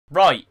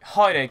Right,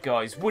 hi there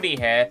guys, Woody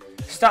here,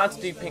 starting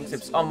to do pink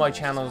slips on my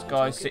channels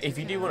guys, so if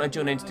you do want to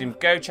join into them,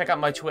 go check out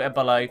my Twitter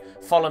below,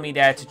 follow me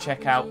there to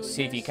check out,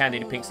 see if you can do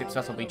the pink slips,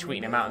 I'll be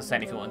tweeting them out and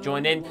saying if you want to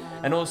join in,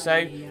 and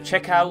also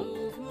check out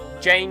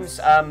James,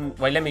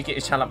 wait let me get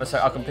his channel up,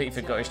 so I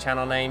completely forgot his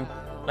channel name,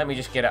 let me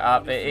just get it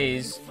up, it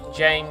is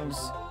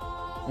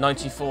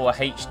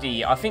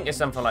James94HD, I think it's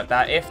something like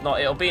that, if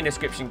not it'll be in the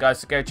description guys,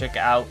 so go check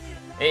it out,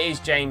 it is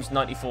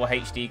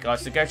James94HD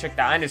guys, so go check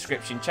that out in the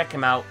description, check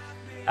him out.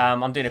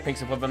 I'm doing a pink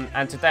slip with them,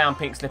 and today I'm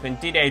pink slipping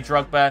Didier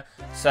Drogba.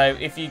 So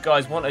if you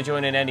guys want to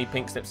join in any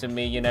pink slips with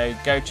me, you know,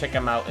 go check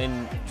them out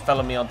and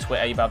follow me on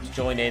Twitter. You'll be able to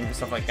join in and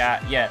stuff like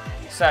that. Yeah.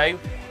 So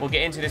we'll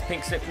get into this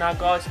pink slip now,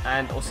 guys,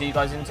 and I'll see you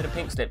guys into the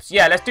pink slips.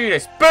 Yeah, let's do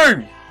this.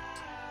 Boom!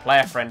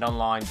 Play a friend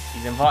online.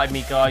 He's invited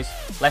me, guys.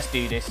 Let's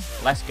do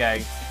this. Let's go.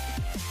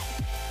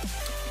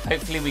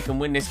 Hopefully we can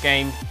win this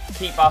game.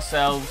 Keep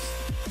ourselves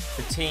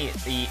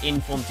the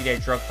informed Didier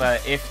Drogba.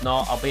 If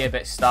not, I'll be a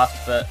bit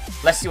stuffed, but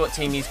let's see what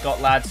team he's got,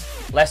 lads.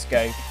 Let's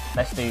go.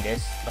 Let's do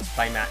this. Let's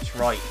play match.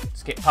 Right,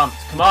 let's get pumped.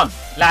 Come on,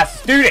 lads,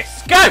 let's do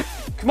this. Go!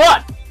 Come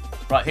on!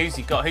 Right, who's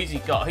he got? Who's he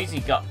got? Who's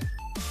he got?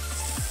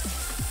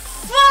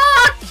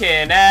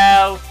 Fucking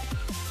hell!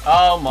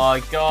 Oh my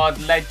god,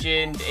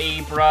 legend,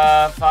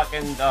 Ibra,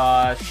 fucking,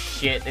 oh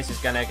shit, this is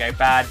gonna go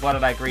bad. Why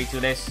did I agree to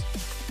this?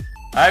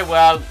 Oh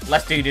well,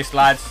 let's do this,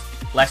 lads.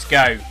 Let's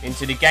go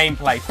into the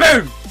gameplay.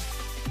 Boom!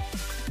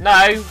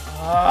 No!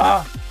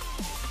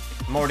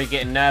 I'm already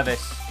getting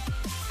nervous.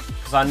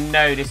 Because I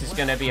know this is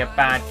going to be a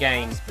bad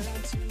game.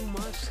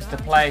 Because the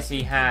players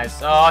he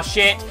has. Oh,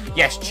 shit!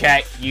 Yes,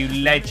 check, you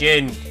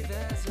legend.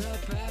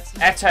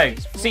 Eto.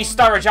 See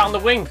Sturridge out on the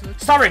wing.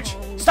 Sturridge!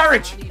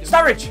 Sturridge!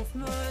 Sturridge!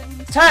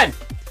 Turn!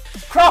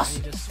 Cross!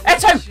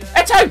 Eto!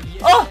 Eto!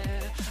 Oh!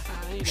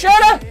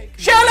 Schürrle!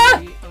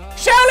 Schürrle!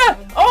 Schürrle!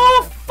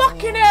 Oh,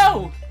 fucking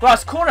hell! Right,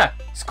 it's corner.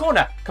 It's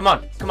corner. Come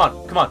on. Come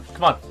on. Come on.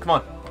 Come on. Come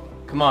on.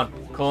 Come on.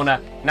 Corner.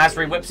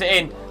 Nasri whips it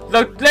in.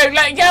 Look,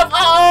 let go.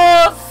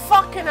 Oh,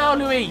 fucking hell,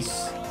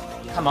 Luis.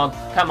 Come on,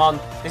 come on.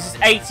 This is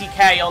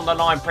 80k on the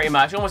line, pretty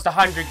much. Almost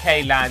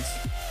 100k, lads.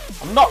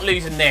 I'm not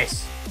losing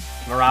this.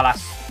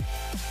 Morales.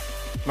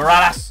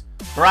 Morales.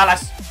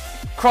 Morales.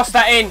 Cross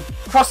that in.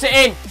 Cross it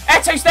in.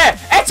 Eto's there.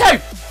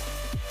 Eto.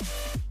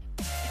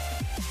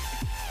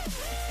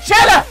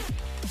 Schürrle.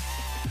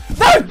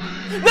 No.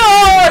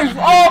 No.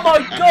 Oh, my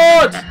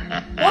God.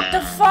 What the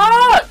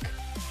fuck?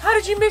 How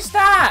did you miss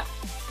that?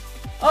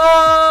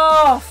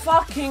 Oh,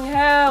 fucking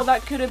hell.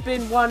 That could have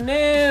been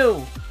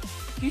 1-0.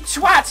 You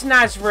twat,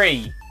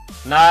 Nasri.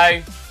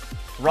 No.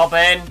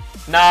 Robin.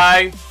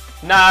 No.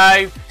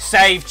 No.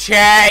 Save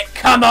check.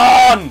 Come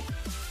on.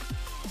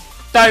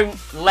 Don't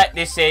let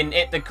this in.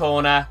 Hit the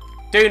corner.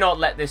 Do not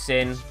let this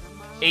in.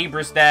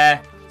 Ibra's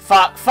there.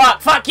 Fuck. Fuck.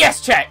 Fuck.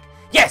 Yes, check.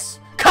 Yes.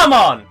 Come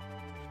on.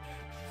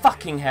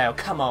 Fucking hell.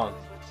 Come on.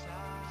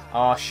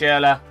 Oh,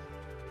 Schürrle.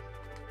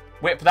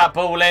 Whip that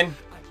ball in.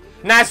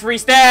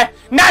 Nasri's there!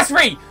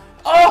 Nasri!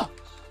 Oh!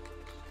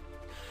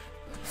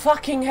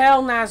 Fucking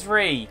hell,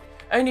 Nasri!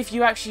 Only if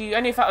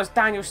that was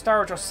Daniel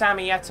Sturridge or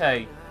Sammy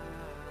Eto'o.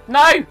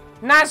 No!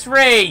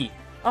 Nasri!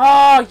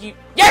 Oh, you...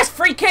 Yes!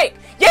 Free kick!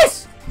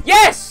 Yes!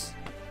 Yes!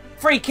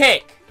 Free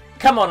kick!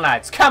 Come on,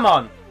 lads. Come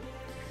on.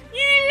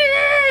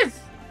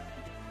 Yes!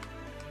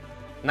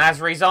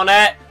 Nasri's on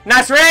it.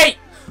 Nasri!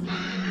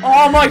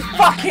 Oh, my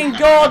fucking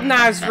God,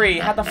 Nasri!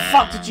 How the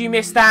fuck did you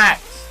miss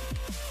that?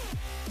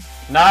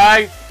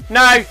 No!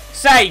 No!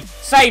 Save!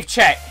 Save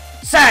check!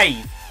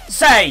 Save!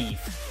 Save!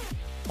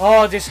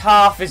 Oh, this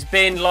half has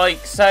been,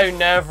 like, so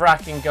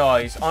nerve-wracking,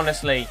 guys.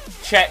 Honestly.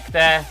 Check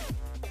there.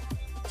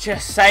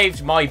 Just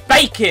saved my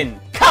bacon!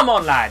 Come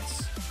on,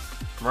 lads!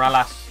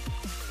 Morales.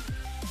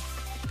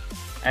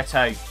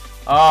 Eto.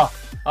 Oh.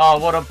 Oh,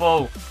 what a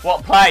ball.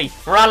 What play.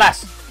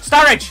 Morales.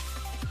 Sturridge!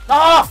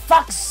 Oh,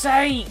 fuck's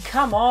sake!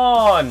 Come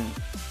on!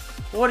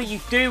 What are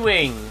you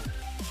doing?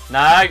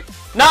 No!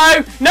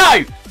 No!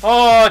 No!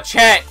 Oh,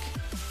 check!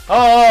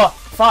 Oh,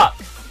 fuck.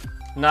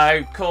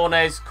 No,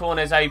 corners,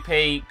 corners OP,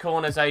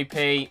 corners OP,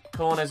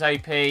 corners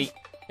OP.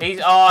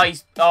 Oh,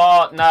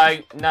 no,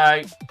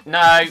 no,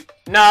 no,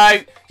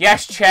 no.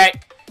 Yes,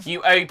 check. You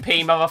OP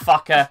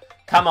motherfucker.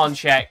 Come on,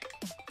 check.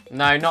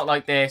 No, not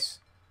like this.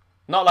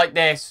 Not like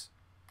this.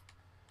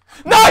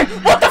 No!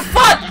 What the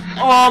fuck?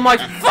 Oh, my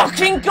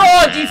fucking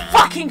God, you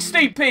fucking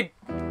stupid.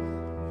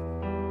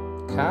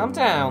 Calm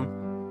down.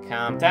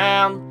 Calm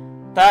down.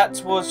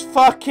 That was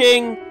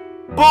fucking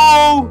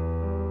bull.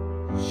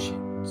 Shit.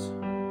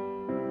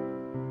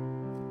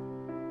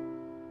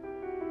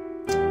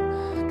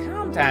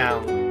 Calm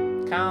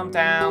down. Calm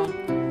down.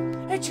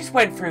 It just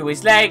went through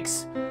his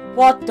legs.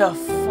 What the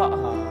fuck?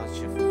 Oh,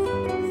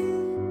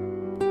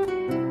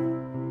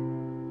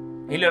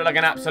 he looked like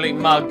an absolute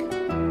mug.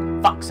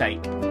 Fuck's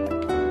sake.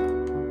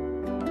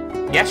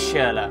 Yes,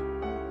 Schürrle.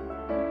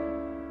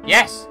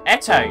 Yes,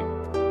 Eto.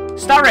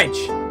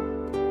 Sturridge.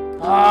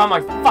 Oh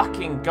my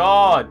fucking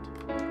God.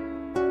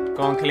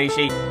 Go on,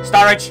 Kalishi.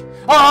 Sturridge.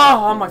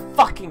 Oh my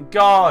fucking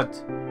God.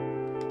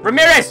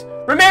 Ramirez.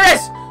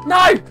 Ramirez.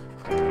 No.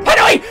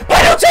 Penalty.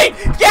 Penalty.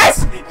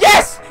 Yes.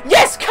 Yes.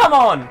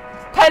 Come on!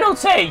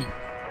 Penalty!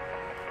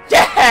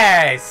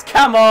 Yes!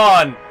 Come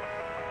on!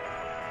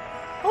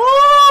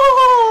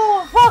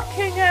 Oh,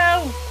 fucking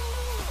hell!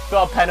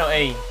 Got a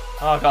penalty.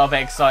 Oh, I got a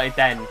bit excited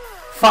then.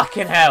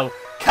 Fucking hell.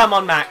 Come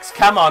on, Max.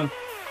 Come on.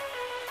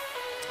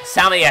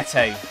 Samuel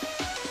Eto'o.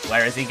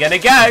 Where is he going to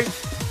go?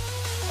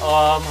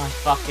 Oh, my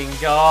fucking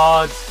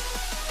God.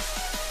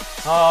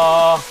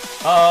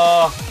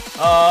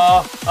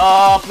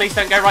 Oh, please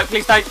don't go right.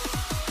 Please don't.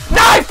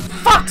 No!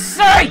 Fuck's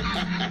sake!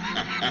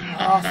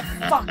 Oh,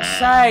 for fuck's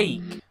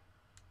sake.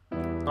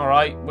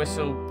 Alright,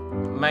 whistle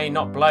may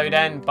not blow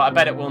then, but I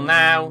bet it will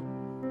now.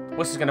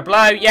 Whistle's going to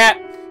blow. Yeah.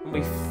 And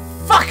we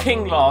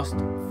fucking lost.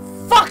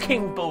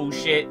 Fucking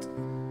bullshit.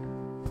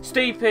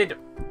 Stupid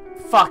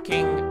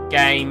fucking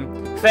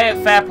game.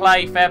 Fair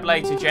play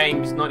to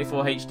James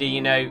 94 HD,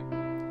 you know,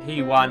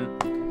 he won.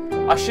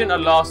 I shouldn't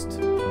have lost.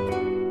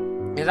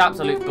 It's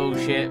absolute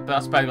bullshit, but I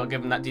suppose I've got to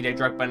give him that DIDIER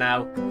DROGBA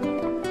now.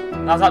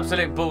 That was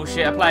absolute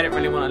bullshit. A player I didn't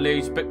really want to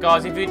lose. But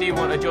guys, if you do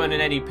want to join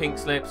in any pink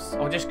slips,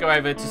 I'll just go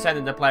over to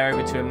sending the player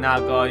over to him now,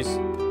 guys.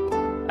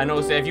 And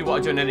also, if you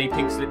want to join any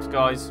pink slips,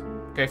 guys,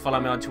 go follow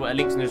me on Twitter.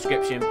 Links in the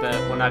description. But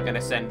we're now going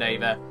to send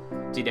over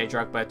DIDIER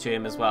DROGBA to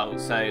him as well.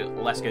 So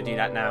let's go do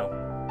that now.